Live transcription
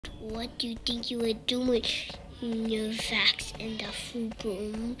What do you think you were doing? Vax and the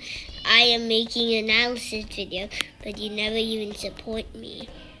FUBOOM. I am making an analysis video, but you never even support me.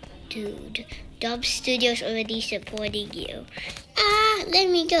 Dude, Dub Studios already supporting you. Let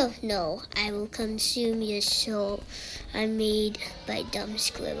me go. No, I will consume your soul. I'm made by Dumb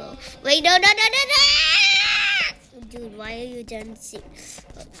Squirrel. Wait, no. Dude, why are you dancing?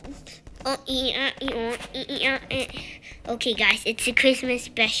 Okay, guys, it's a Christmas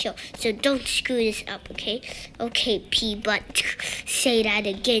special, so don't screw this up, okay? Okay, P-Butt, say that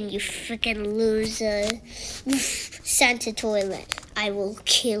again, you freaking loser. Santa Toilet, I will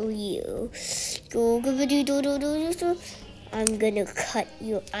kill you. I'm gonna cut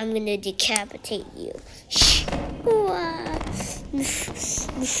you. I'm gonna decapitate you.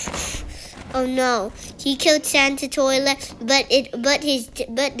 Oh no, he killed Santa Toilet, but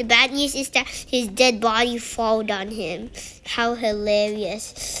the bad news is that his dead body fall on him. How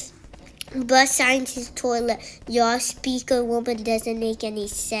hilarious. But Scientist Toilet, your speaker woman doesn't make any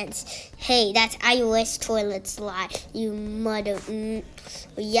sense. Hey, that's iOS Toilet's lie, you mother.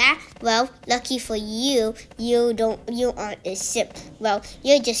 Yeah, well, lucky for you, you aren't a simp. Well,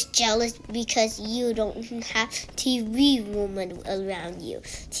 you're just jealous because you don't have TV woman around you.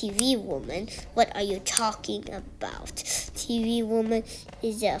 TV woman? What are you talking about? TV woman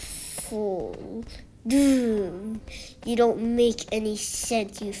is a fool. Dude, you don't make any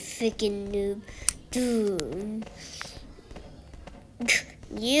sense, you freaking noob. Dude.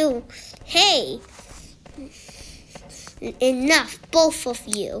 You. Hey. Enough, both of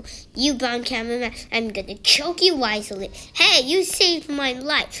you. You brown cameraman, I'm gonna choke you wisely. Hey, you saved my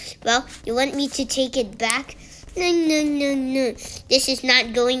life. Well, you want me to take it back? No. This is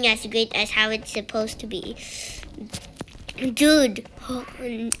not going as great as how it's supposed to be. Dude.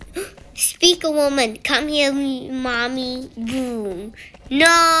 Speaker woman, come here, mommy. Boom.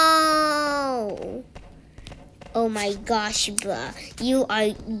 No. Oh my gosh, bruh.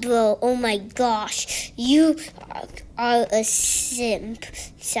 Oh my gosh. You are a simp,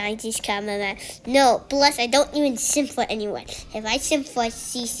 Scientist Cameraman. No, plus I don't even simp for anyone. If I simp for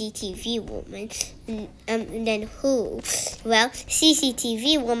CCTV woman, then who? Well,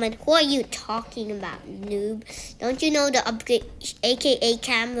 CCTV woman, who are you talking about, noob? Don't you know the upgrade, aka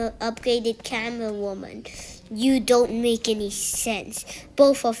upgraded camera woman? You don't make any sense.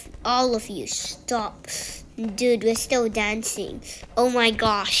 All of you, stop. Dude, we're still dancing. Oh my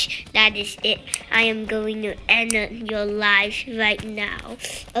gosh, that is it. I am going to end your lives right now.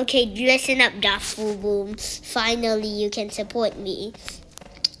 Okay, listen up, FUBOOM. Finally, you can support me.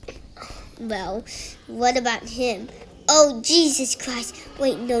 Well, what about him? Oh, Jesus Christ.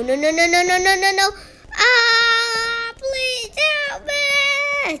 Wait, no. Please help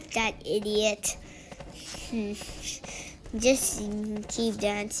me. That idiot. Just keep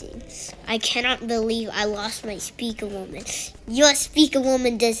dancing. I cannot believe I lost my speaker woman. Your speaker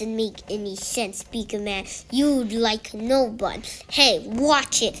woman doesn't make any sense, speaker man. You like no one. Hey,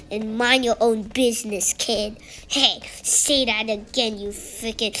 watch it and mind your own business, kid. Hey, say that again, you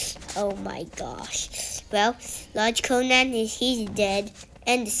freaking. Oh my gosh. Well, Large Conan he's dead,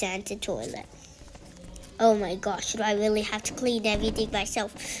 and the Santa Toilet. Oh my gosh, do I really have to clean everything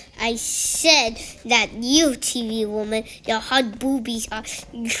myself? I said that you, TV woman, your hot boobies are...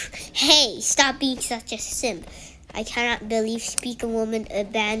 Hey, stop being such a simp. I cannot believe speaker woman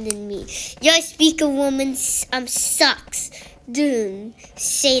abandoned me. Your speaker woman sucks. Dude,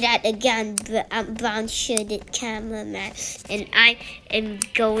 say that again, brown shirted cameraman. And I am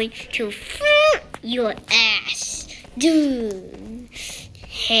going to your ass. Dude.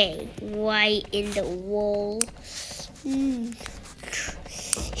 Hey, why in the wall?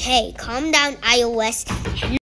 Hey, calm down, iOS.